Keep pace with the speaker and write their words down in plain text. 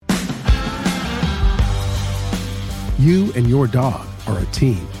You and your dog are a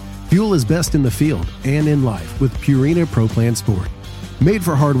team. Fuel is best in the field and in life with Purina Pro Plan Sport. Made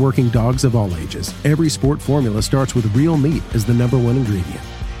for hardworking dogs of all ages, every sport formula starts with real meat as the #1 ingredient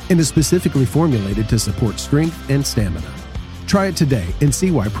and is specifically formulated to support strength and stamina. Try it today and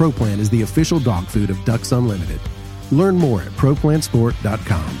see why Pro Plan is the official dog food of Ducks Unlimited. Learn more at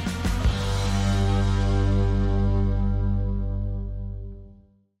ProPlansport.com.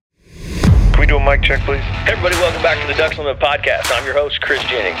 Can we do a mic check, please? Hey everybody, welcome back to the Ducks Unlimited podcast. I'm your host, Chris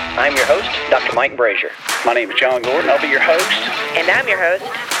Jennings. I'm your host, Dr. Mike Brazier. My name is John Gordon. I'll be your host. And I'm your host,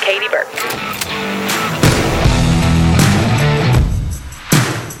 Katie Burke.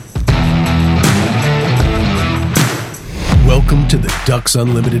 Welcome to the Ducks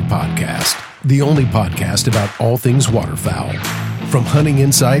Unlimited podcast, the only podcast about all things waterfowl. From hunting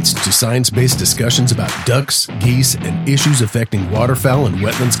insights to science-based discussions about ducks, geese, and issues affecting waterfowl and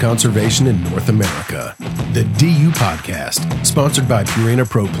wetlands conservation in North America. The DU Podcast, sponsored by Purina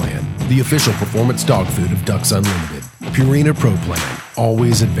Pro Plan, the official performance dog food of Ducks Unlimited. Purina Pro Plan,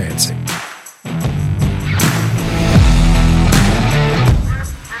 always advancing.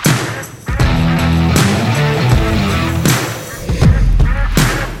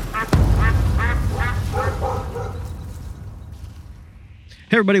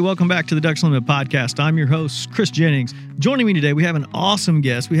 Hey everybody, welcome back to the Ducks Unlimited podcast. I'm your host, Chris Jennings. Joining me today, we have an awesome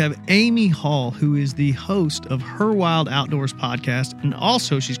guest. We have Amy Hall, who is the host of Her Wild Outdoors podcast, and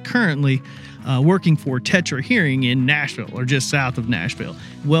also she's currently working for Tetra Hearing in Nashville, or just south of Nashville.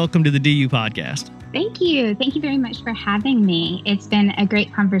 Welcome to the DU podcast. Thank you. Thank you very much for having me. It's been a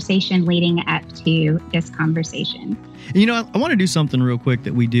great conversation leading up to this conversation. You know, I want to do something real quick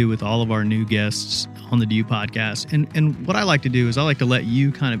that we do with all of our new guests on the DU podcast. And what I like to do is I like to let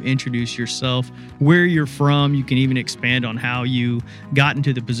you kind of introduce yourself, where you're from. You can even expand on how you got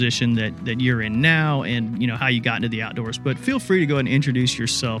into the position that you're in now and, you know, how you got into the outdoors. But feel free to go ahead and introduce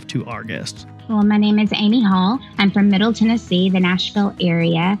yourself to our guests. Well, my name is Amy Hall. I'm from Middle Tennessee, the Nashville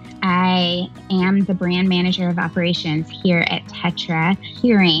area. I am the brand manager of operations here at Tetra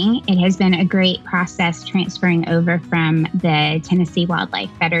Hearing. It has been a great process transferring over from the Tennessee Wildlife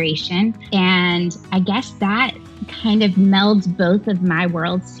Federation. And I guess that kind of melds both of my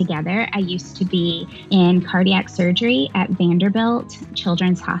worlds together. I used to be in cardiac surgery at Vanderbilt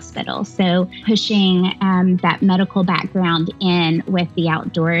Children's Hospital. So pushing that medical background in with the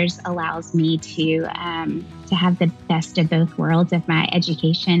outdoors allows me to have the best of both worlds of my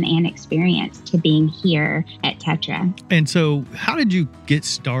education and experience to being here at Tetra. And so how did you get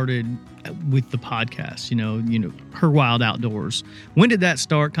started with the podcast, you know, Her Wild Outdoors? When did that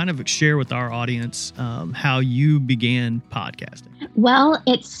start? Kind of share with our audience how you began podcasting. Well,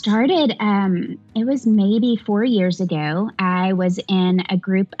 it started, it was maybe 4 years ago. I was in a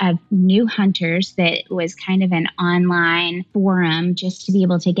group of new hunters that was kind of an online forum just to be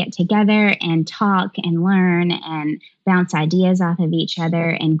able to get together and talk and learn and bounce ideas off of each other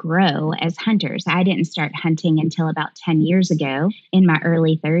and grow as hunters. I didn't start hunting until about 10 years ago in my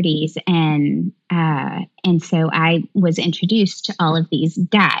early 30s. And so I was introduced to all of these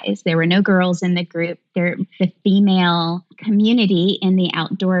guys. There were no girls in the group. The female community in the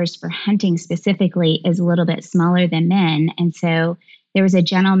outdoors for hunting specifically is a little bit smaller than men. And so there was a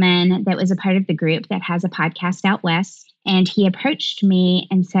gentleman that was a part of the group that has a podcast out west. And he approached me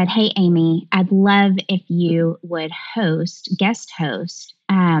and said, "Hey, Amy, I'd love if you would guest host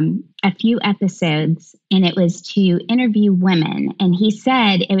a few episodes." And it was to interview women. And he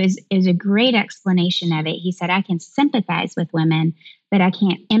said, it was a great explanation of it. He said, "I can sympathize with women, but I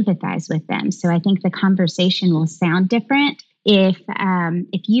can't empathize with them. So I think the conversation will sound different if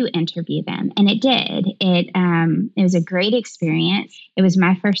you interview them." And it did. It was a great experience. It was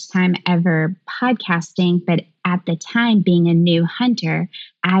my first time ever podcasting, but at the time, being a new hunter,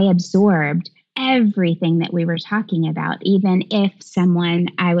 I absorbed everything that we were talking about. Even if someone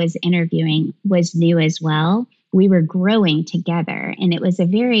I was interviewing was new as well, we were growing together. And it was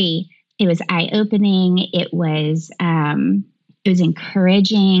eye-opening. It was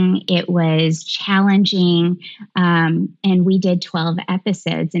encouraging. It was challenging. And we did 12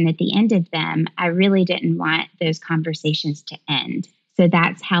 episodes. And at the end of them, I really didn't want those conversations to end. So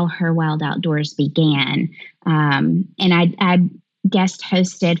that's how Her Wild Outdoors began. And I guest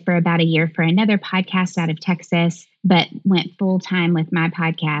hosted for about a year for another podcast out of Texas, but went full time with my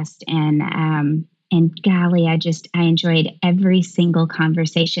podcast. And And golly, I enjoyed every single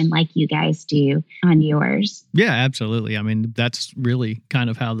conversation like you guys do on yours. Yeah, absolutely. I mean, that's really kind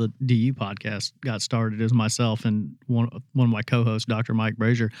of how the DU podcast got started, as myself and one of my co-hosts, Dr. Mike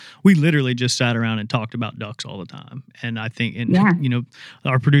Brazier. We literally just sat around and talked about ducks all the time. And I think,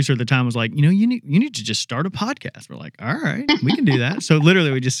 our producer at the time was like, you need to just start a podcast. We're like, all right, we can do that. So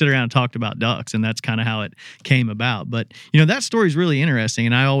literally we just sit around and talked about ducks, and that's kind of how it came about. But, that story is really interesting,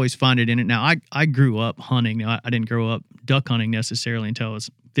 and I always find it in it. Now, I grew up hunting. Now, I didn't grow up duck hunting necessarily until I was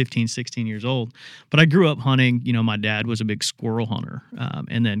 15, 16 years old. But I grew up hunting. My dad was a big squirrel hunter.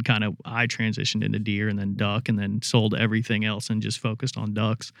 And then kind of I transitioned into deer and then duck, and then sold everything else and just focused on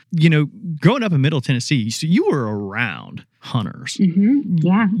ducks. Growing up in Middle Tennessee, so you were around hunters. Mm-hmm.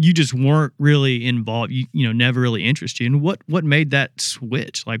 Yeah. You just weren't really involved. Never really interested you. And what made that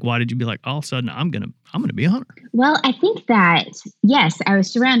switch? Like, why did you be like, all of a sudden, I'm gonna be a hunter? Well, I think that, yes, I was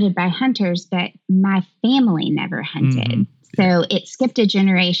surrounded by hunters, but my family never hunted. Mm-hmm. So it skipped a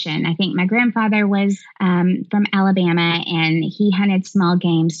generation. I think my grandfather was from Alabama, and he hunted small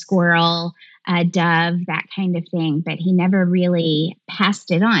game, squirrel, dove, that kind of thing, but he never really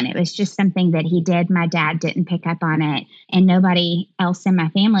passed it on. It was just something that he did. My dad didn't pick up on it, and nobody else in my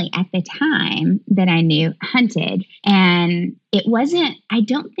family at the time that I knew hunted. And I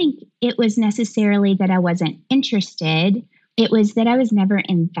don't think it was necessarily that I wasn't interested. It was that I was never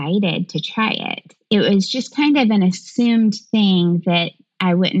invited to try it. It was just kind of an assumed thing that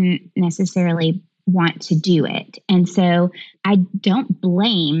I wouldn't necessarily want to do it. And so I don't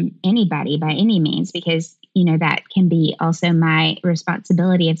blame anybody by any means, because, that can be also my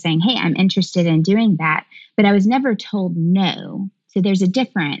responsibility of saying, hey, I'm interested in doing that. But I was never told no. So there's a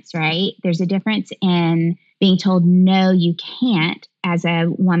difference, right? There's a difference in being told, no, you can't, as a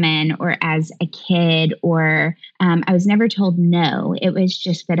woman or as a kid, or I was never told no. It was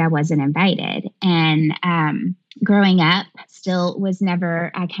just that I wasn't invited. And growing up still was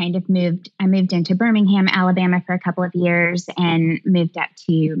never, I moved into Birmingham, Alabama for a couple of years and moved up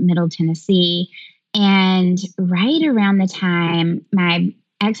to Middle Tennessee. And right around the time my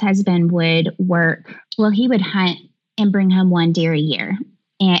ex-husband would work, he would hunt and bring home one deer a year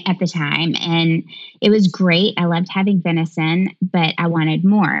at the time. And it was great. I loved having venison, but I wanted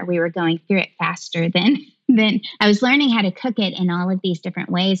more. We were going through it faster than I was learning how to cook it in all of these different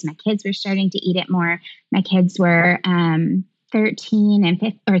ways. My kids were starting to eat it more. My kids were 13 and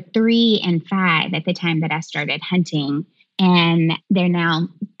 5, or 3 and 5 at the time that I started hunting. And they're now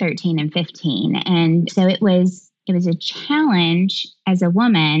 13 and 15. And so it was a challenge as a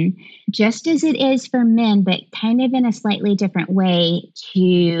woman, just as it is for men, but kind of in a slightly different way,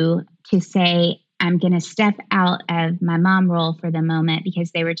 to say, I'm going to step out of my mom role for the moment,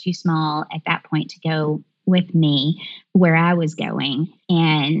 because they were too small at that point to go with me where I was going.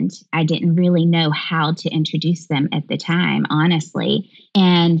 And I didn't really know how to introduce them at the time, honestly.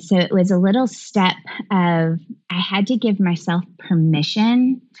 And so it was a little step of, I had to give myself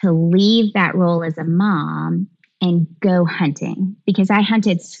permission to leave that role as a mom and go hunting, because I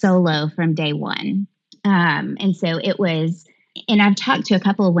hunted solo from day one. And so it was, and I've talked to a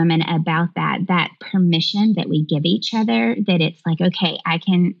couple of women about that permission that we give each other, that it's like, okay, I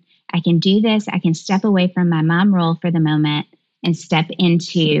can do this. I can step away from my mom role for the moment and step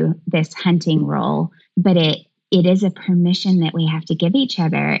into this hunting role. But it is a permission that we have to give each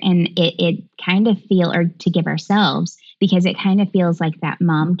other, and it kind of or to give ourselves, because it kind of feels like that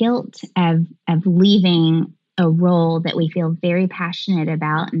mom guilt of leaving a role that we feel very passionate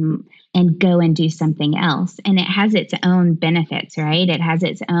about and go and do something else. And it has its own benefits, right? It has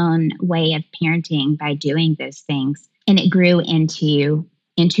its own way of parenting by doing those things. And it grew into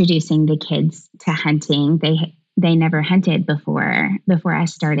introducing the kids to hunting. They never hunted before I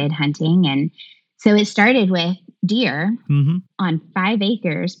started hunting. And so it started with deer on 5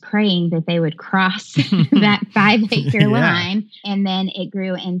 acres, praying that they would cross that 5-acre line. And then it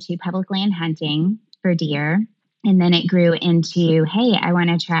grew into public land hunting for deer. And then it grew into, hey, I want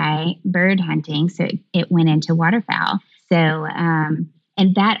to try bird hunting. So it went into waterfowl. So,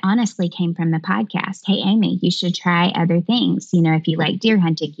 and that honestly came from the podcast. Hey, Amy, you should try other things. If you like deer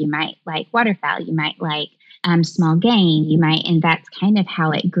hunting, you might like waterfowl. You might like small game. And that's kind of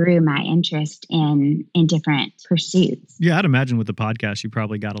how it grew my interest in different pursuits. Yeah, I'd imagine with the podcast, you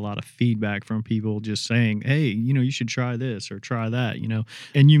probably got a lot of feedback from people just saying, hey, you should try this or try that,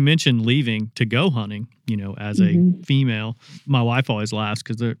 And you mentioned leaving to go hunting, as a female. My wife always laughs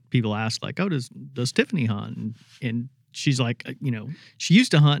because people ask like, oh, does Tiffany hunt? And she's like, she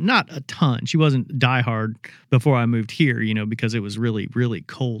used to hunt, not a ton. She wasn't diehard before I moved here, because it was really, really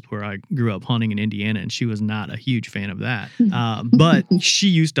cold where I grew up hunting in Indiana, and she was not a huge fan of that. But she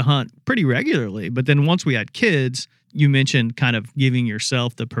used to hunt pretty regularly. But then once we had kids, you mentioned kind of giving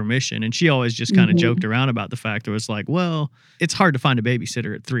yourself the permission. And she always just kind of joked around about the fact that it was like, well, it's hard to find a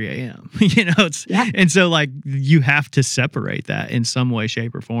babysitter at 3 a.m. And so like you have to separate that in some way,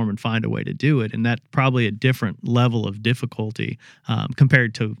 shape, or form and find a way to do it. And that's probably a different level of difficulty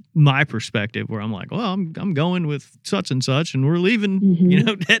compared to my perspective, where I'm like, well, I'm going with such and such, and we're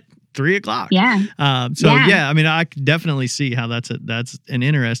leaving, at 3 o'clock. Yeah. I mean, I could definitely see how that's an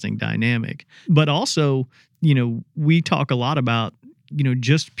interesting dynamic. But also, we talk a lot about,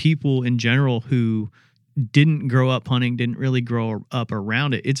 just people in general who didn't grow up hunting, didn't really grow up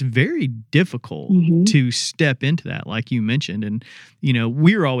around it. It's very difficult to step into that, like you mentioned. And,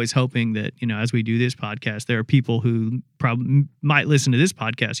 we're always hoping that, as we do this podcast, there are people who probably might listen to this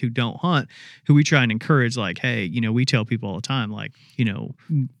podcast who don't hunt, who we try and encourage, like, hey, we tell people all the time, like,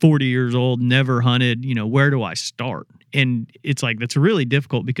 40 years old, never hunted, where do I start? And it's like, that's really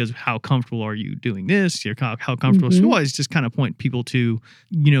difficult because how comfortable are you doing this? How comfortable? So we always just kind of point people to,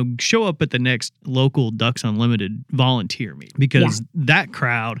 show up at the next local Ducks Unlimited volunteer meet, because that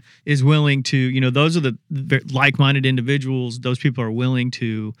crowd is willing to, those are the like-minded individuals. Those people are willing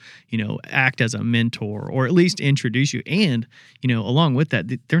to, act as a mentor or at least introduce you. And, along with that,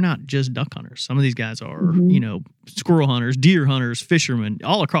 they're not just duck hunters. Some of these guys are, squirrel hunters, deer hunters, fishermen,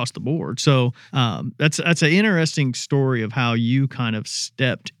 all across the board. So that's an interesting story of how you kind of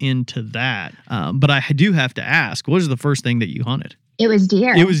stepped into that. But I do have to ask, what was the first thing that you hunted? It was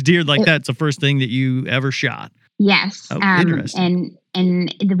deer. It was deer. That's the first thing that you ever shot. Yes. Oh, interesting.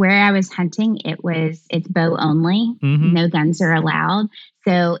 And where I was hunting, it's bow only. No guns are allowed.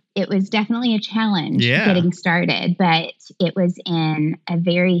 So it was definitely a challenge getting started, but it was in a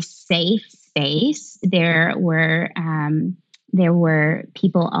very safe space. There were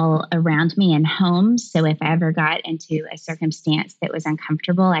people all around me in homes. So if I ever got into a circumstance that was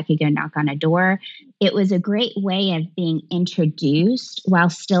uncomfortable, I could go knock on a door. It was a great way of being introduced while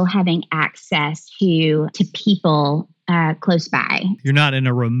still having access to people close by. You're not in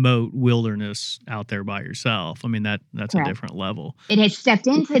a remote wilderness out there by yourself. I mean, that's Correct. A different level. It has stepped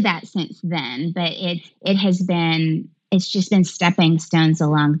into that since then, but it's just been stepping stones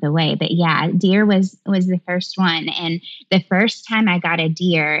along the way. But yeah, deer was the first one. And the first time I got a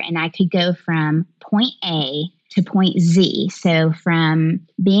deer and I could go from point A to point Z. So from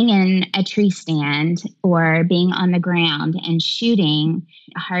being in a tree stand or being on the ground and shooting,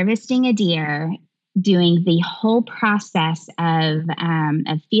 harvesting a deer, doing the whole process of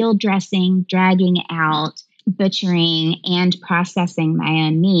field dressing, dragging out, butchering, and processing my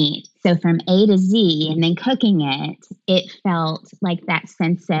own meat. So from A to Z and then cooking it felt like that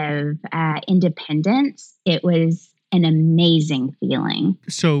sense of independence. It was an amazing feeling.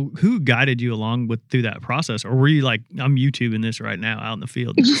 So who guided you along through that process? Or were you like, I'm YouTubing this right now out in the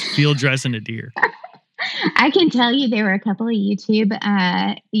field, just field dressing a deer? I can tell you there were a couple of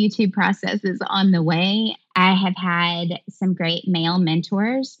YouTube processes on the way. I have had some great male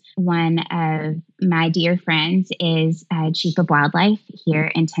mentors. One of my dear friends is Chief of Wildlife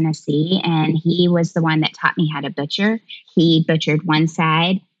here in Tennessee, and he was the one that taught me how to butcher. He butchered one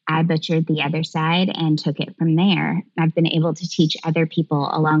side, I butchered the other side, and took it from there. I've been able to teach other people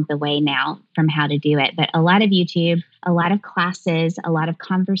along the way now from how to do it. But a lot of YouTube, a lot of classes, a lot of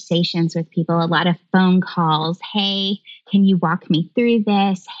conversations with people, a lot of phone calls. Hey, can you walk me through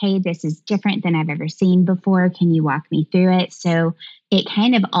this? Hey, this is different than I've ever seen before. Can you walk me through it? So it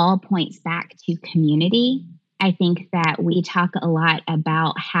kind of all points back to community. I think that we talk a lot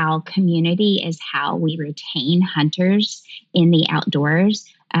about how community is how we retain hunters in the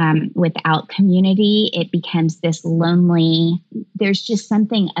outdoors. Without community, it becomes this lonely. There's just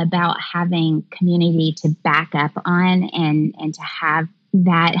something about having community to back up on and to have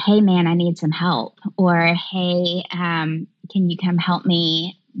that, hey, man, I need some help. Or, hey, can you come help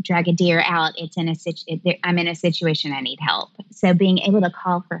me drag a deer out? I'm in a situation, I need help. So being able to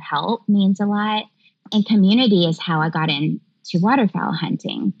call for help means a lot. And community is how I got into waterfowl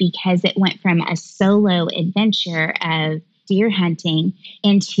hunting, because it went from a solo adventure of deer hunting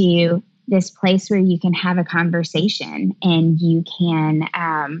into this place where you can have a conversation and you can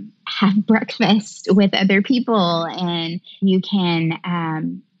have breakfast with other people, and you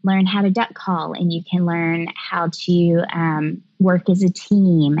can learn how to duck call, and you can learn how to work as a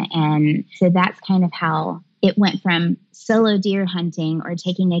team. And so that's kind of how it went from solo deer hunting or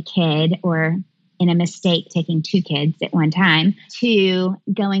taking a kid or in a mistake taking 2 kids at one time to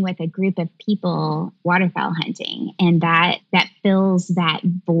going with a group of people waterfowl hunting. And that fills that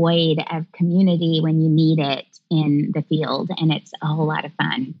void of community when you need it in the field. And it's a whole lot of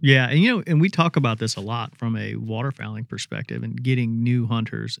fun. Yeah. And, and we talk about this a lot from a waterfowling perspective and getting new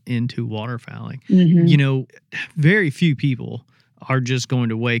hunters into waterfowling. Mm-hmm. Very few people are just going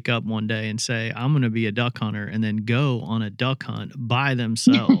to wake up one day and say, I'm going to be a duck hunter, and then go on a duck hunt by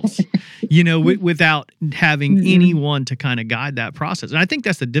themselves, without having anyone to kind of guide that process. And I think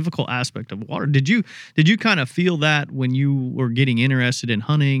that's the difficult aspect of water. Did you kind of feel that when you were getting interested in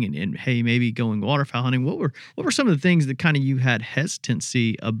hunting and hey, maybe going waterfowl hunting? What were some of the things that kind of you had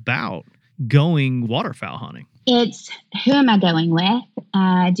hesitancy about going waterfowl hunting? It's who am I going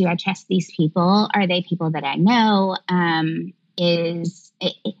with? Do I trust these people? Are they people that I know? Do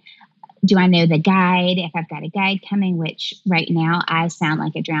I know the guide? If I've got a guide coming, which right now I sound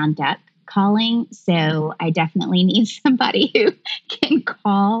like a drowned duck calling, so I definitely need somebody who can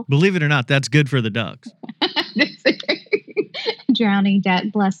call. Believe it or not, that's good for the ducks. Drowning duck,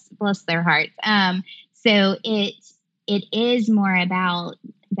 bless their hearts. So it is more about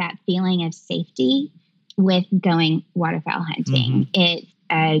that feeling of safety with going waterfowl hunting. Mm-hmm. It's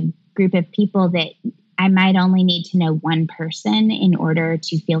a group of people that I might only need to know one person in order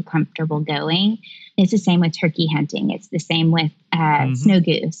to feel comfortable going. It's the same with turkey hunting. It's the same with snow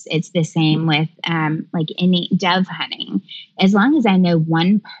goose. It's the same with like any dove hunting. As long as I know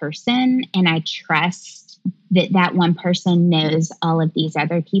one person and I trust that one person knows all of these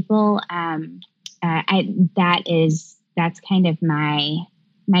other people, that's kind of my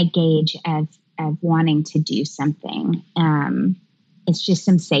gauge of wanting to do something. It's just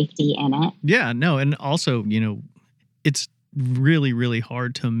some safety in it. Yeah, no. And also, it's really, really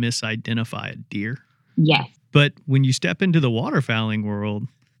hard to misidentify a deer. Yes. But when you step into the waterfowling world,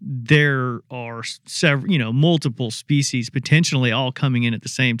 there are several, multiple species potentially all coming in at the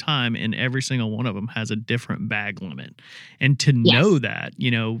same time, and every single one of them has a different bag limit. And to know that,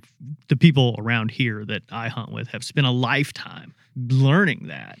 the people around here that I hunt with have spent a lifetime learning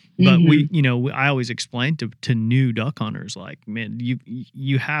that. But I always explain to new duck hunters, like, man, you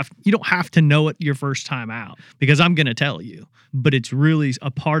don't have to know it your first time out, because I'm going to tell you. But it's really a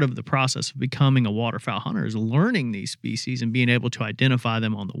part of the process of becoming a waterfowl hunter is learning these species and being able to identify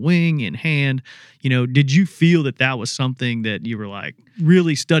them on the wing, in hand. Did you feel that was something that you were like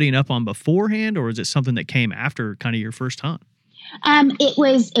really studying up on beforehand, or is it something that came after kind of your first hunt? It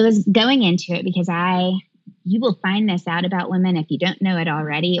was going into it, because you will find this out about women if you don't know it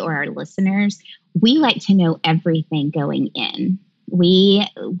already, or our listeners. We like to know everything going in. We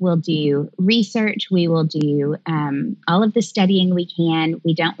will do research. We will do all of the studying we can.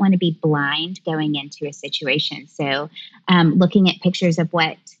 We don't want to be blind going into a situation. So looking at pictures of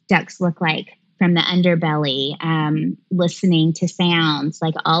what ducks look like from the underbelly, listening to sounds,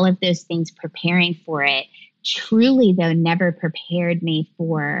 like all of those things, preparing for it. Truly, though, never prepared me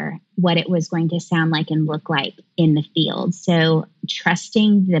for what it was going to sound like and look like in the field. So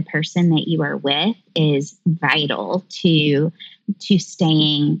trusting the person that you are with is vital to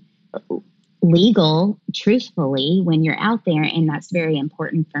staying legal, truthfully, when you're out there. And that's very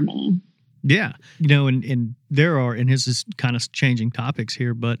important for me. Yeah. And there are, and this is kind of changing topics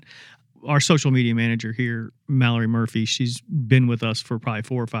here, but our social media manager here, Mallory Murphy, she's been with us for probably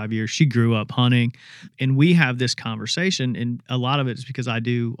 4 or 5 years. She grew up hunting, and we have this conversation, and a lot of it is because I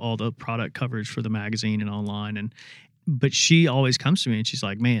do all the product coverage for the magazine and online. But she always comes to me and she's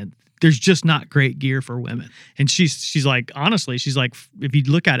like, man, there's just not great gear for women. And she's like, honestly, she's like, if you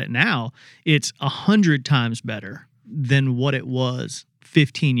look at it now, it's 100 times better than what it was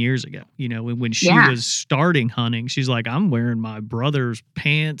 15 years ago, when she was starting hunting. She's like, I'm wearing my brother's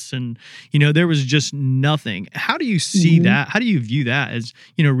pants, and, there was just nothing. How do you see that? How do you view that as,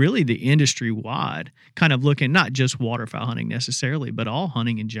 really the industry wide kind of looking, not just waterfowl hunting necessarily, but all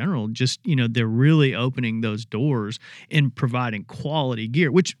hunting in general? Just, they're really opening those doors and providing quality gear,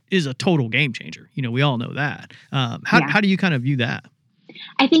 which is a total game changer. We all know that. How do you kind of view that?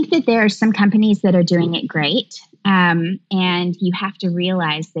 I think that there are some companies that are doing it great. And you have to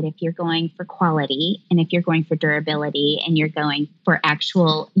realize that if you're going for quality, and if you're going for durability, and you're going for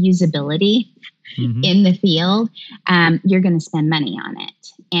actual usability in the field, you're going to spend money on it.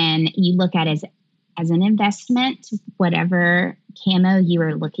 And you look at it as an investment. Whatever camo you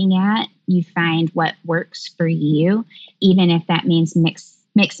are looking at, you find what works for you, even if that means mix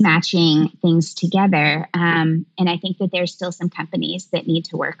matching things together. And I think that there's still some companies that need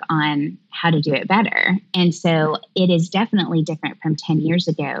to work on how to do it better. And so it is definitely different from 10 years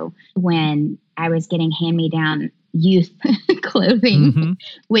ago when I was getting hand-me-down youth clothing,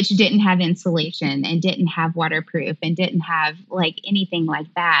 which didn't have insulation and didn't have waterproof and didn't have like anything like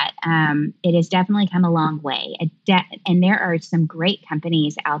that. It has definitely come a long way. And there are some great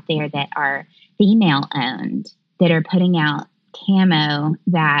companies out there that are female owned that are putting out camo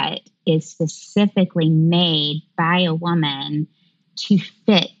that is specifically made by a woman to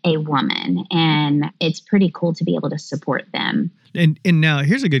fit a woman. And it's pretty cool to be able to support them. And now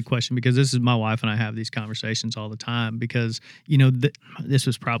here's a good question, because this is my wife and I have these conversations all the time, because, this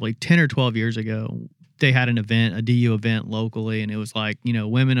was probably 10 or 12 years ago. They had an event, a DU event locally, and it was like,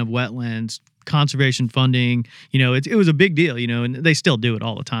 women of wetlands, conservation funding, it was a big deal, and they still do it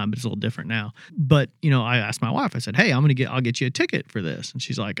all the time, but it's a little different now. But, I asked my wife, I said, hey, I'll get you a ticket for this. And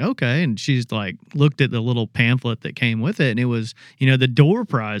she's like, okay. And she's like, looked at the little pamphlet that came with it. And it was, the door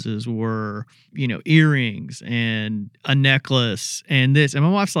prizes were, earrings and a necklace and this. And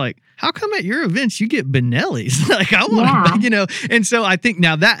my wife's like, how come at your events you get Benellis? Like, I want to, And so I think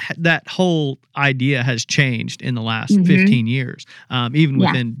now that whole idea has changed in the last 15 years, even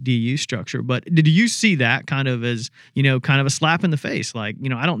within DU structure. But did you see that kind of as, kind of a slap in the face? Like,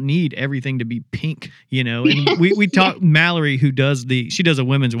 I don't need everything to be pink, and we talked Mallory, she does a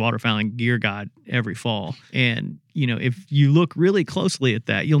women's waterfowling gear guide every fall. And, if you look really closely at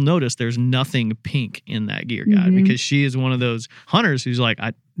that, you'll notice there's nothing pink in that gear guide, because she is one of those hunters who's like,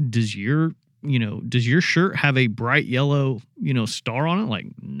 does your shirt have a bright yellow, star on it? Like,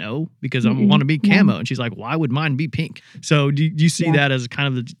 no, because I want to be camo. And she's like, why would mine be pink? So do you see that as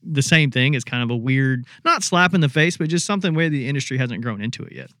kind of the same thing, as kind of a weird, not slap in the face, but just something where the industry hasn't grown into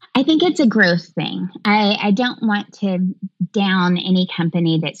it yet? I think it's a growth thing. I don't want to down any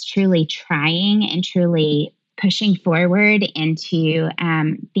company that's truly trying and truly pushing forward into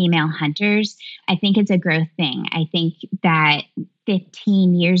female hunters. I think it's a growth thing. I think that 10 to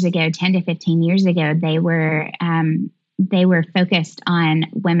 15 years ago, they were focused on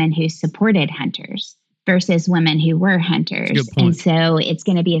women who supported hunters versus women who were hunters. And so it's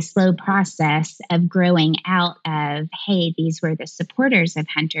going to be a slow process of growing out of, hey, these were the supporters of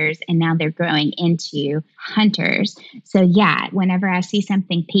hunters, and now they're growing into hunters. So yeah, whenever I see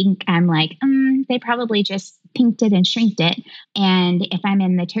something pink, I'm like, they probably just pinked it and shrinked it. And if I'm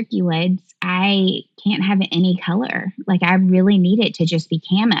in the turkey woods, I can't have any color. Like, I really need it to just be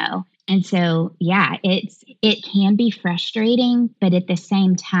camo. And so, yeah, it can be frustrating, but at the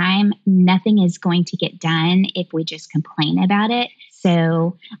same time, nothing is going to get done if we just complain about it.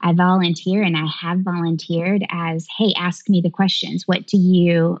 So I volunteer, and I have volunteered as, hey, ask me the questions. What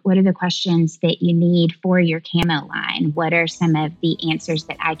are the questions that you need for your camo line? What are some of the answers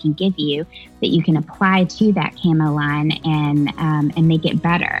that I can give you that you can apply to that camo line and make it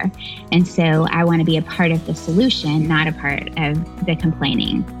better? And so I want to be a part of the solution, not a part of the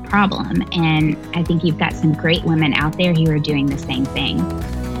complaining problem. And I think you've got some great women out there who are doing the same thing.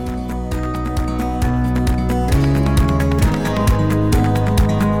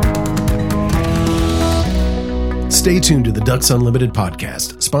 Stay tuned to the Ducks Unlimited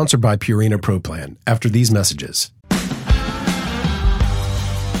podcast, sponsored by Purina Pro Plan, after these messages.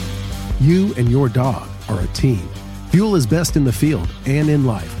 You and your dog are a team. Fuel is best in the field and in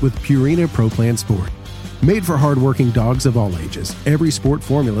life with Purina Pro Plan Sport. Made for hardworking dogs of all ages, every sport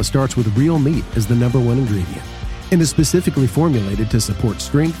formula starts with real meat as the #1 ingredient and is specifically formulated to support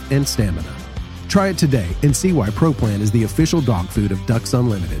strength and stamina. Try it today and see why Pro Plan is the official dog food of Ducks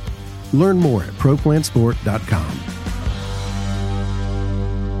Unlimited. Learn more at ProPlansport.com.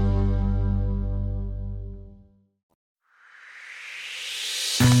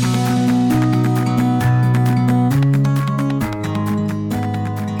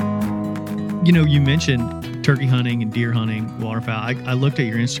 You mentioned turkey hunting and deer hunting, waterfowl. I looked at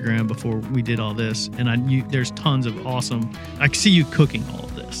your Instagram before we did all this, and there's tons of awesome. I see you cooking all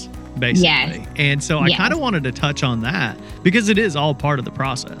of this, basically. Yes. And so I kind of wanted to touch on that because it is all part of the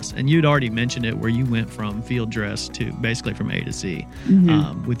process. And you'd already mentioned it, where you went from field dress to basically from A to Z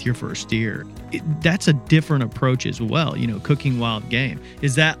with your first deer. That's a different approach as well, cooking wild game.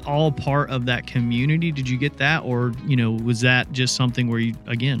 Is that all part of that community? Did you get that? Or, was that just something where you,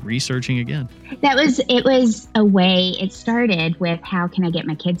 again, researching again? It was a way. It started with, how can I get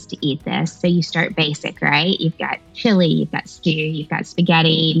my kids to eat this? So you start basic, right? You've got chili, you've got stew, you've got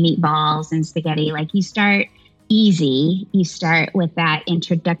spaghetti, meatballs and spaghetti. Like, you start easy. You start with that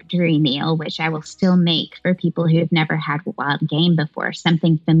introductory meal, which I will still make for people who have never had wild game before,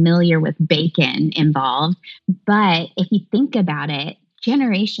 something familiar with bacon involved. But if you think about it,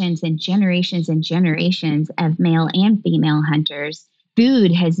 generations and generations and generations of male and female hunters,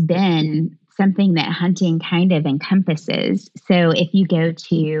 food has been something that hunting kind of encompasses. So if you go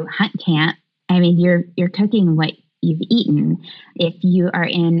to hunt camp, I mean, you're cooking what you've eaten. If you are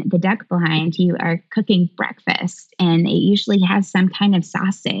in the duck blind, you are cooking breakfast, and it usually has some kind of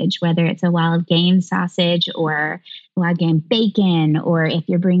sausage, whether it's a wild game sausage or wild game bacon, or if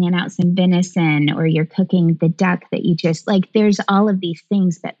you're bringing out some venison, or you're cooking the duck that you just like. There's all of these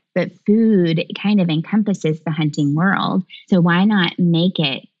things that food kind of encompasses the hunting world. So why not make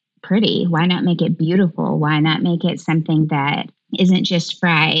it pretty? Why not make it beautiful? Why not make it something that isn't just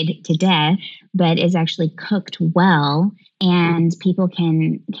fried to death, but is actually cooked well, and people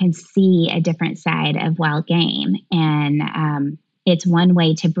can see a different side of wild game? And it's one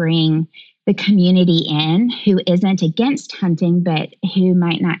way to bring the community in who isn't against hunting, but who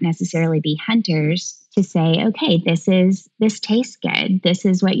might not necessarily be hunters, to say, okay, this tastes good. This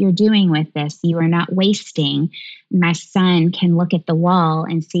is what you're doing with this. You are not wasting. My son can look at the wall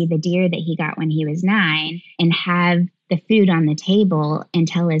and see the deer that he got when he was 9 and have the food on the table and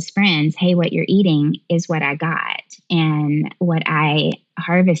tell his friends, hey, what you're eating is what I got and what I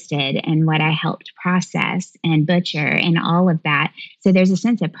harvested and what I helped process and butcher and all of that. So there's a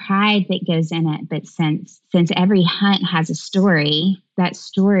sense of pride that goes in it. But since every hunt has a story, that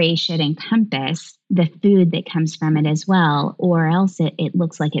story should encompass the food that comes from it as well, or else it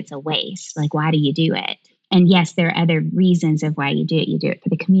looks like it's a waste. Like, why do you do it? And yes, there are other reasons of why you do it. You do it for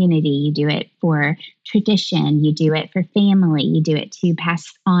the community. You do it for tradition. You do it for family. You do it to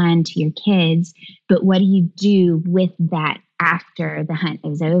pass on to your kids. But what do you do with that after the hunt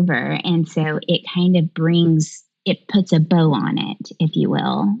is over? And so it kind of puts a bow on it, if you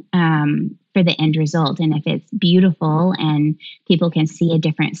will, for the end result. And if it's beautiful and people can see a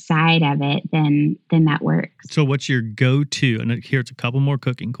different side of it, then that works. So what's your go-to? And here's a couple more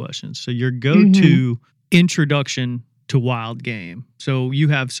cooking questions. So your go-to introduction to wild game. So you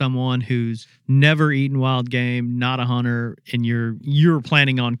have someone who's never eaten wild game, not a hunter, and you're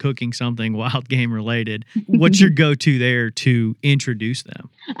planning on cooking something wild game related. What's your go-to there to introduce them?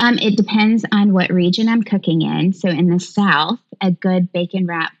 It depends on what region I'm cooking in. So in the South, a good bacon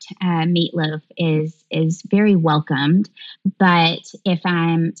wrapped meatloaf is very welcomed. But if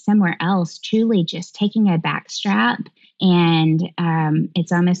I'm somewhere else, truly just taking a backstrap, and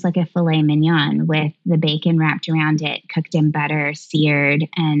it's almost like a filet mignon with the bacon wrapped around it, cooked in butter, seared,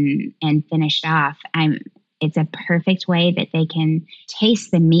 and finished off. It's a perfect way that they can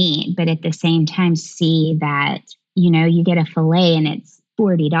taste the meat, but at the same time see that, you get a filet and it's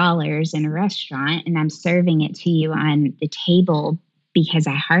 $40 in a restaurant, and I'm serving it to you on the table because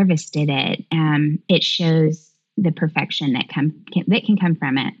I harvested it. It shows the perfection that can come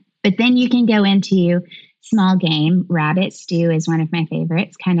from it. But then you can go into small game. Rabbit stew is one of my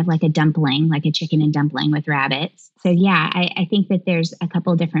favorites, kind of like a dumpling, like a chicken and dumpling with rabbits. So yeah, I think that there's a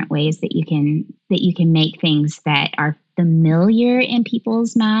couple different ways that you can make things that are familiar in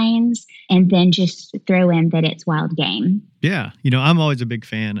people's minds, and then just throw in that it's wild game. Yeah. I'm always a big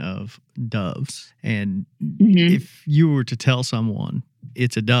fan of doves. And if you were to tell someone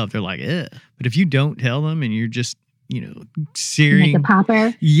it's a dove, they're like, eh. But if you don't tell them and you're just searing. Like a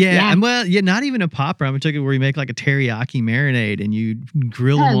popper? Yeah. And not even a popper. I'm talking where you make like a teriyaki marinade and you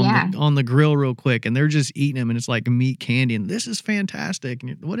grill them on the grill real quick, and they're just eating them, and it's like meat candy, and this is fantastic.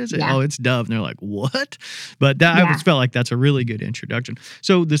 And what is it? Yeah. Oh, it's dove. And they're like, what? But I always felt like that's a really good introduction.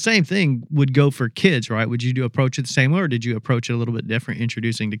 So the same thing would go for kids, right? Would you approach it the same way, or did you approach it a little bit different,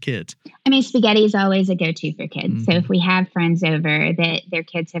 introducing to kids? I mean, spaghetti is always a go-to for kids. So if we have friends over that their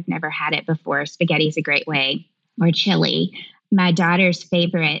kids have never had it before, spaghetti is a great way. Or chili. My daughter's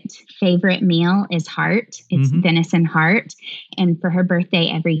favorite meal is heart. It's venison heart. And for her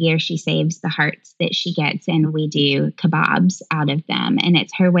birthday every year, she saves the hearts that she gets, and we do kebabs out of them. And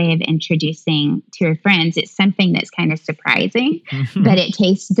it's her way of introducing to her friends. It's something that's kind of surprising, but it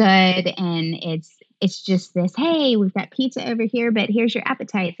tastes good. And it's just this, hey, we've got pizza over here, but here's your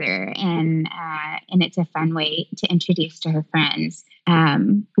appetizer. And it's a fun way to introduce to her friends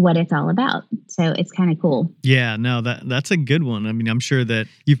what it's all about. So it's kind of cool. Yeah, no, that's a good one. I mean, I'm sure that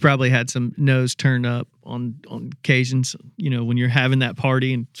you've probably had some nose turned up on occasions, when you're having that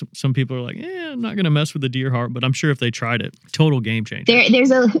party, and some people are like, I'm not going to mess with the deer heart, but I'm sure if they tried it, total game changer.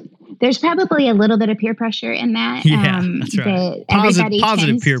 There's probably a little bit of peer pressure in that. Yeah, that's right.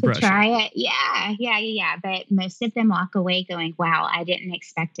 Positive peer pressure. Try it. Yeah. But most of them walk away going, wow, I didn't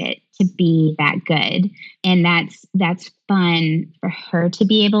expect it to be that good. And that's fun for her to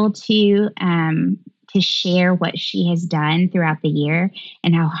be able to share what she has done throughout the year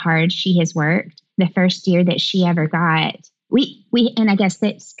and how hard she has worked. The first year that she ever got, and I guess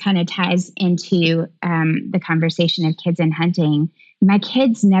that kind of ties into the conversation of kids and hunting. My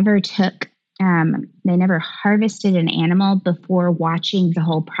kids never took they never harvested an animal before watching the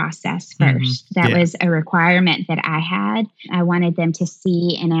whole process first. That was a requirement that I had. I wanted them to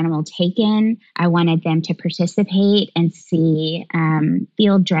see an animal taken. I wanted them to participate and see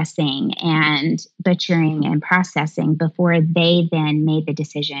field dressing and butchering and processing before they then made the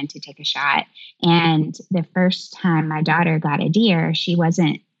decision to take a shot. And the first time my daughter got a deer, she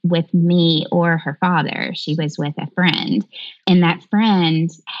wasn't with me or her father. She was with a friend. And that friend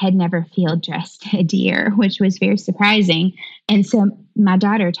had never field dressed a deer, which was very surprising. And so my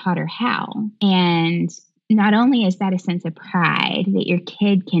daughter taught her how. And not only is that a sense of pride that your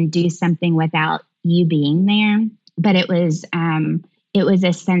kid can do something without you being there, but it was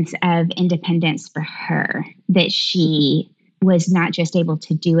a sense of independence for her, that she was not just able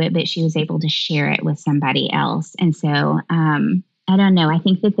to do it, but she was able to share it with somebody else. And so, I don't know. I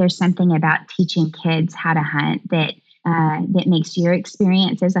think that there's something about teaching kids how to hunt that makes your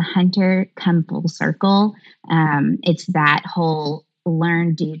experience as a hunter come full circle. It's that whole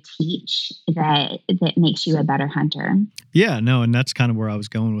learn, do, teach that makes you a better hunter. Yeah, no, and that's kind of where I was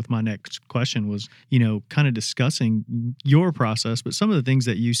going with my next question was, kind of discussing your process, but some of the things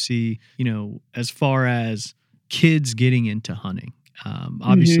that you see, as far as kids getting into hunting.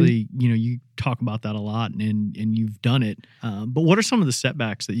 Obviously, you talk about that a lot and you've done it. But what are some of the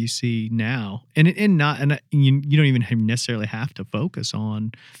setbacks that you see now? And you don't even necessarily have to focus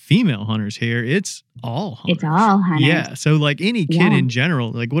on female hunters here. It's all hunters. It's all hunters. Yeah. So like any kid in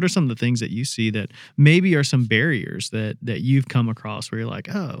general, like what are some of the things that you see that maybe are some barriers that you've come across where you're like,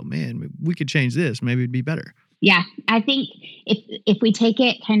 oh man, we could change this. Maybe it'd be better. Yeah, I think if we take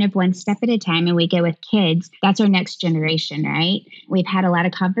it kind of one step at a time and we go with kids, that's our next generation, right? We've had a lot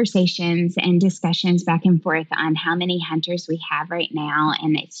of conversations and discussions back and forth on how many hunters we have right now,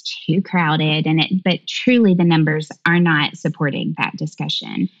 and it's too crowded. But truly, the numbers are not supporting that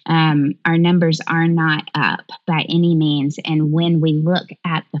discussion. Our numbers are not up by any means, and when we look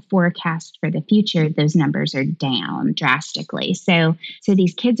at the forecast for the future, those numbers are down drastically. So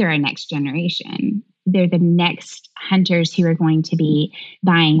these kids are our next generation. They're the next hunters who are going to be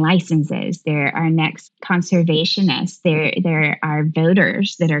buying licenses. They're our next conservationists. There are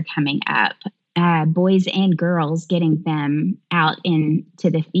voters that are coming up. Boys and girls, getting them out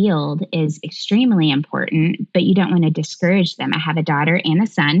into the field is extremely important, but you don't want to discourage them. I have a daughter and a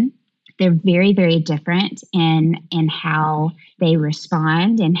son. They're very, very different in how they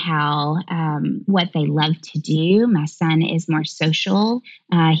respond and how what they love to do. My son is more social.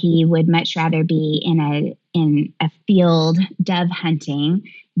 He would much rather be in a field dove hunting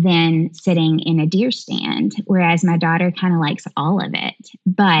than sitting in a deer stand, whereas my daughter kind of likes all of it.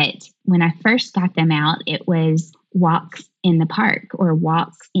 But when I first got them out, it was walks in the park or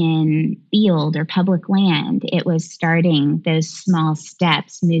walks in field or public land. It was starting those small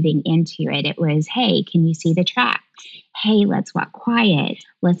steps, moving into it. It was, hey, can you see the track? Hey, let's walk quiet.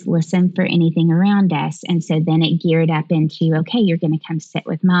 Let's listen for anything around us. And so then it geared up into, okay, you're going to come sit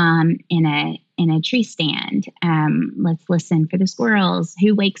with mom in a tree stand. Let's listen for the squirrels.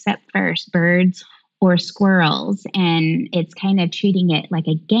 Who wakes up first, birds or squirrels? And it's kind of treating it like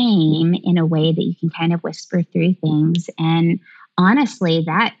a game in a way that you can kind of whisper through things. And honestly,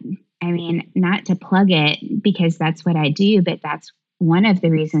 not to plug it because that's what I do, but that's one of the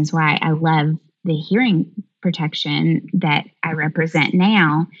reasons why I love the hearing protection that I represent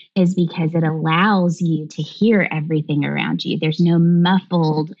now, is because it allows you to hear everything around you. There's no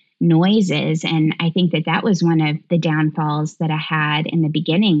muffled noises. And I think that was one of the downfalls that I had in the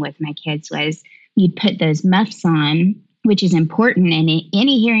beginning with my kids was you'd put those muffs on, which is important, and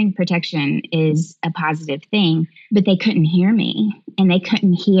any hearing protection is a positive thing, but they couldn't hear me, and they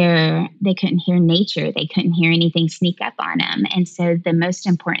couldn't hear nature. They couldn't hear anything sneak up on them. And so the most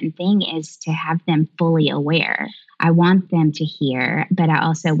important thing is to have them fully aware. I want them to hear, but I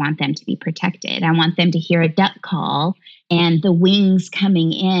also want them to be protected. I want them to hear a duck call and the wings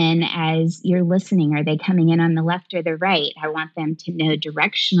coming in as you're listening. Are they coming in on the left or the right? I want them to know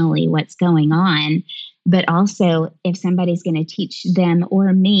directionally what's going on. But also, if somebody's going to teach them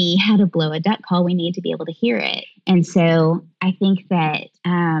or me how to blow a duck call, we need to be able to hear it. And so I think that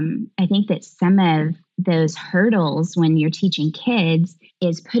some of those hurdles when you're teaching kids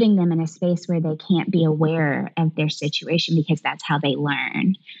is putting them in a space where they can't be aware of their situation because that's how they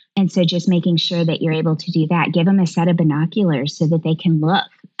learn. And so just making sure that you're able to do that, give them a set of binoculars so that they can look,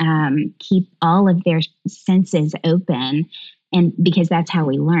 keep all of their senses open, and because that's how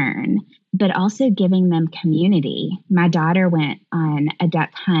we learn. But also giving them community. My daughter went on a duck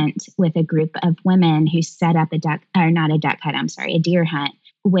hunt with a group of women who set up a deer hunt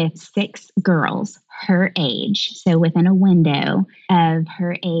with 6 girls her age, so within a window of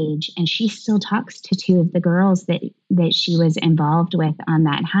her age, and she still talks to 2 of the girls that she was involved with on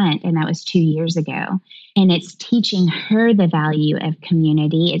that hunt, and that was 2 years ago. And it's teaching her the value of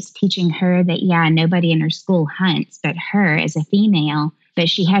community. It's teaching her that, yeah, nobody in her school hunts but her as a female, but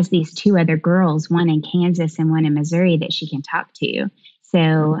she has these 2 other girls, one in Kansas and one in Missouri, that she can talk to.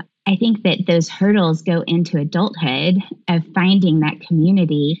 So I think that those hurdles go into adulthood of finding that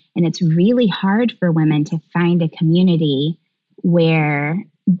community. And it's really hard for women to find a community where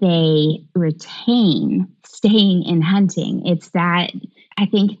they retain staying in hunting. It's that I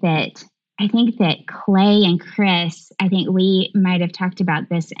think that Clay and Chris, I think we might have talked about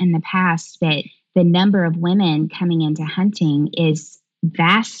this in the past, but the number of women coming into hunting is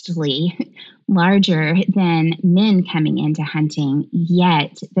vastly larger than men coming into hunting,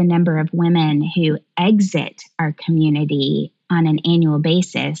 yet the number of women who exit our community on an annual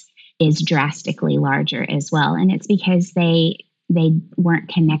basis is drastically larger as well. And it's because they weren't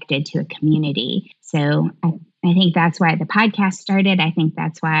connected to a community. So I think that's why the podcast started. I think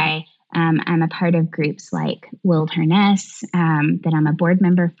that's why I'm a part of groups like Wilderness that I'm a board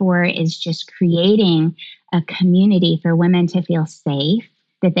member for, is just creating a community for women to feel safe,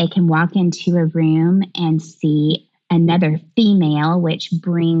 that they can walk into a room and see another female, which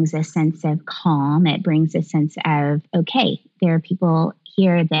brings a sense of calm. It brings a sense of, okay, there are people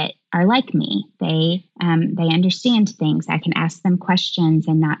here that are like me. They understand things. I can ask them questions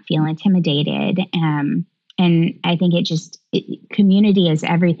and not feel intimidated. And I think community is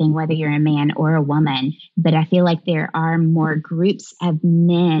everything, whether you're a man or a woman. But I feel like there are more groups of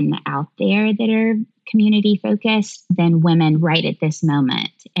men out there that are community focused than women right at this moment.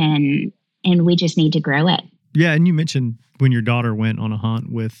 And we just need to grow it. Yeah. And you mentioned when your daughter went on a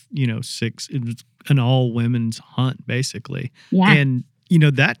hunt with, 6, it was an all women's hunt, basically. Yeah. And,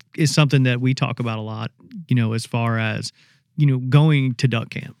 that is something that we talk about a lot, as far as, going to duck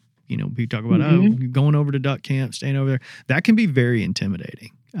camp. We talk about, going over to duck camp, staying over there. That can be very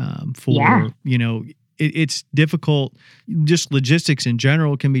intimidating it's difficult. Just logistics in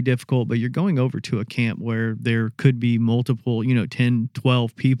general can be difficult, but you're going over to a camp where there could be multiple, 10,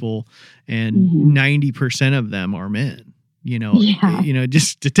 12 people, and 90% of them are men. Just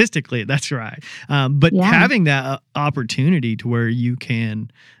statistically, that's right. But having that opportunity to where you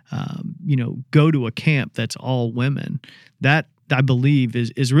can, go to a camp that's all women, that I believe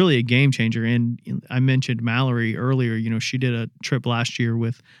is really a game changer. And I mentioned Mallory earlier. She did a trip last year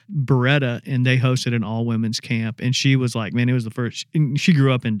with Beretta, and they hosted an all women's camp. And she was like, man, it was the first. She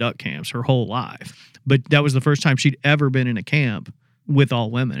grew up in duck camps her whole life, but that was the first time she'd ever been in a camp with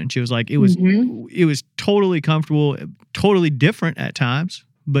all women. And she was like, it was totally comfortable, totally different at times,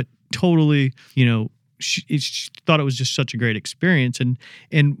 but totally, she thought it was just such a great experience. And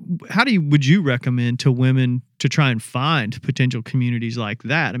how would you recommend to women to try and find potential communities like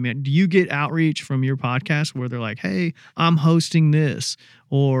that? I mean, do you get outreach from your podcast where they're like, hey, I'm hosting this,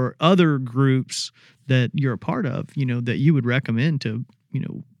 or other groups that you're a part of, that you would recommend to,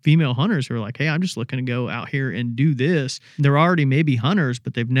 female hunters who are like, hey, I'm just looking to go out here and do this. They're already maybe hunters,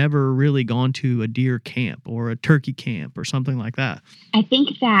 but they've never really gone to a deer camp or a turkey camp or something like that. I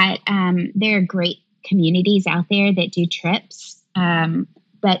think that there are great communities out there that do trips.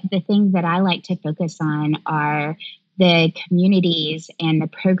 But the thing that I like to focus on are the communities and the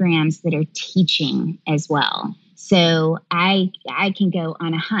programs that are teaching as well. So I can go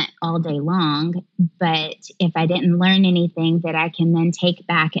on a hunt all day long, but if I didn't learn anything that I can then take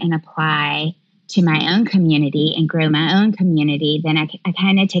back and apply to my own community and grow my own community, then I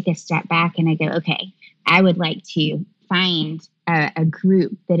kind of take a step back and I go, okay, I would like to find a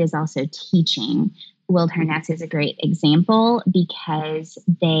group that is also teaching. Wilderness is a great example because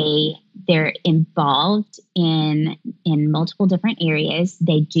they're involved in multiple different areas.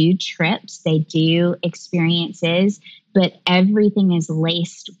 They do trips, they do experiences, but everything is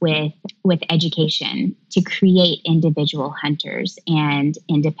laced with education to create individual hunters and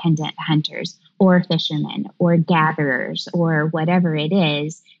independent hunters or fishermen or gatherers or whatever it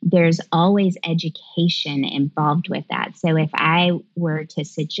is. There's always education involved with that. So if I were to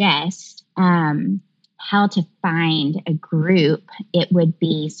suggest how to find a group, it would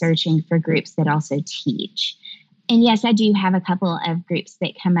be searching for groups that also teach. And yes, I do have a couple of groups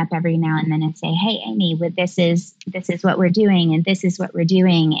that come up every now and then and say, hey, Amy, this is what we're doing, and this is what we're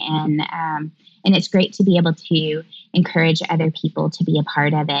doing. And it's great to be able to encourage other people to be a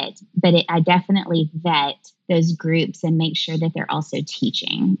part of it. But I definitely vet those groups and make sure that they're also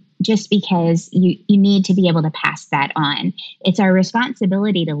teaching, just because you need to be able to pass that on. It's our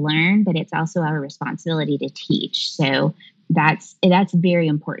responsibility to learn, but it's also our responsibility to teach. So that's very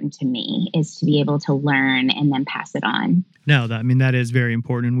important to me, is to be able to learn and then pass it on. No, that is very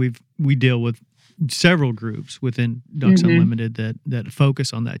important. And we deal with several groups within Ducks Unlimited that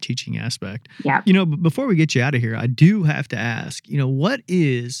focus on that teaching aspect. Yeah. But before we get you out of here, I do have to ask, what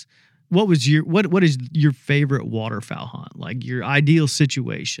is your favorite waterfowl hunt? Like your ideal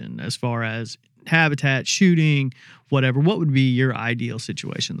situation as far as habitat, shooting, whatever. What would be your ideal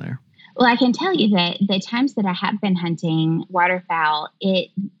situation there? Well, I can tell you that the times that I have been hunting waterfowl,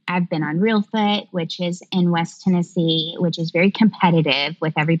 I've been on Reelfoot, which is in West Tennessee, which is very competitive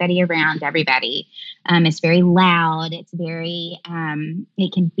with everybody around everybody. It's very loud. It's very,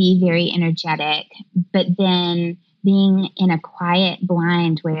 it can be very energetic. But then being in a quiet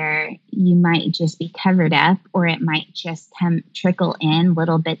blind where you might just be covered up, or it might just trickle in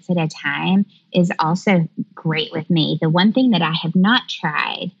little bits at a time, is also great with me. The one thing that I have not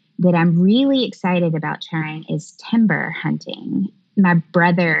tried that I'm really excited about trying is timber hunting. My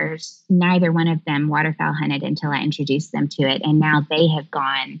brothers, neither one of them waterfowl hunted until I introduced them to it. And now they have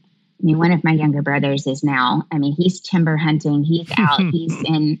gone. One of my younger brothers is now, he's timber hunting. He's out. He's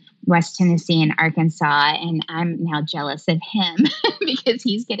in West Tennessee and Arkansas. And I'm now jealous of him because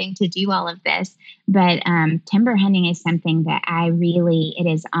he's getting to do all of this. But timber hunting is something that it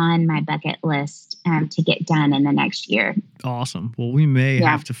is on my bucket list to get done in the next year. Awesome. Well, we may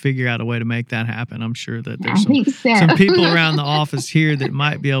have to figure out a way to make that happen. I'm sure that there's some people around the office here that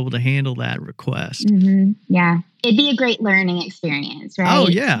might be able to handle that request. Mm-hmm. Yeah. It'd be a great learning experience, right? Oh,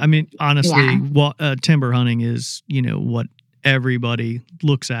 yeah. Honestly, timber hunting is, what everybody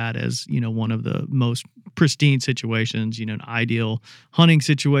looks at as, one of the most pristine situations, an ideal hunting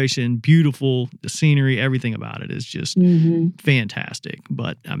situation, beautiful, the scenery, everything about it is just fantastic.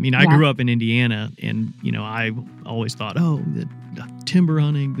 But I grew up in Indiana, and, I always thought, the timber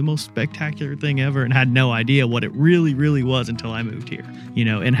hunting, the most spectacular thing ever, and had no idea what it really, really was until I moved here,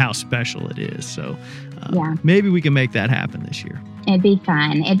 and how special it is. So maybe we can make that happen this year. It'd be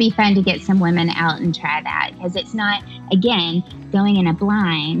fun. It'd be fun to get some women out and try that, because it's not, again, going in a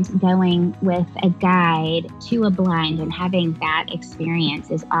blind, going with a guide to a blind and having that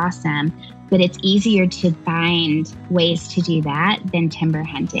experience is awesome. But it's easier to find ways to do that than timber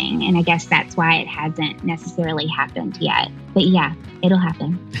hunting. And I guess that's why it hasn't necessarily happened yet. But yeah, it'll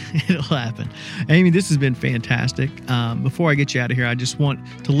happen. It'll happen. Amy, this has been fantastic. Before I get you out of here, I just want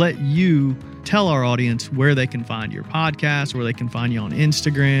to let you tell our audience where they can find your podcast, where they can find you on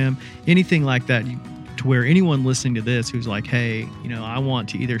Instagram, anything like that, to where anyone listening to this who's like, hey, I want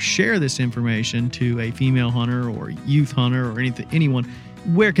to either share this information to a female hunter or youth hunter or anyone,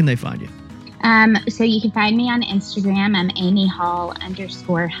 where can they find you? So you can find me on Instagram. I'm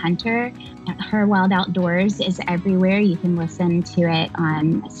AmyHall_hunter. Her Wild Outdoors is everywhere. You can listen to it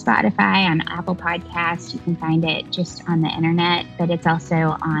on Spotify, on Apple Podcasts. You can find it just on the internet, but it's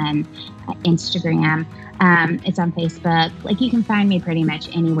also on Instagram. It's on Facebook. You can find me pretty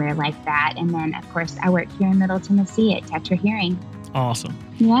much anywhere like that. And then, of course, I work here in Middle Tennessee at Tetra Hearing. Awesome.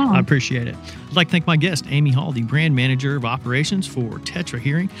 Yeah. I appreciate it. I'd like to thank my guest, Amy Hall, the brand manager of operations for Tetra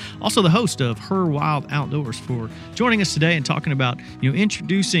Hearing, also the host of Her Wild Outdoors, for joining us today and talking about,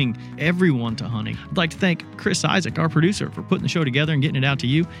 introducing everyone to hunting. I'd like to thank Chris Isaac, our producer, for putting the show together and getting it out to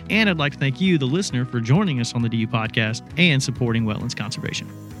you. And I'd like to thank you, the listener, for joining us on the DU podcast and supporting wetlands conservation.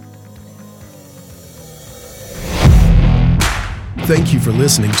 Thank you for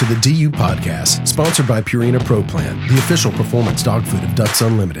listening to the DU Podcast, sponsored by Purina Pro Plan, the official performance dog food of Ducks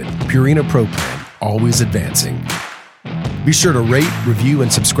Unlimited. Purina Pro Plan, always advancing. Be sure to rate, review,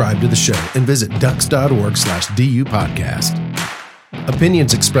 and subscribe to the show, and visit ducks.org/DU Podcast.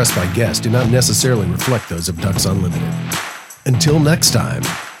 Opinions expressed by guests do not necessarily reflect those of Ducks Unlimited. Until next time,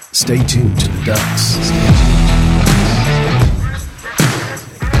 stay tuned to the Ducks.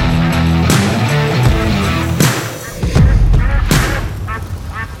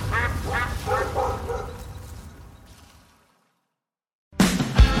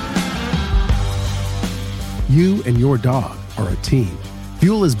 You and your dog are a team.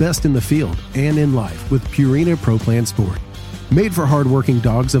 Fuel is best in the field and in life with Purina Pro Plan Sport. Made for hardworking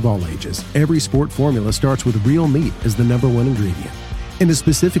dogs of all ages, every sport formula starts with real meat as the #1 ingredient and is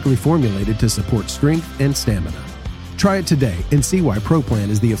specifically formulated to support strength and stamina. Try it today and see why Pro Plan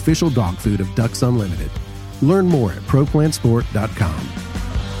is the official dog food of Ducks Unlimited. Learn more at ProPlansport.com.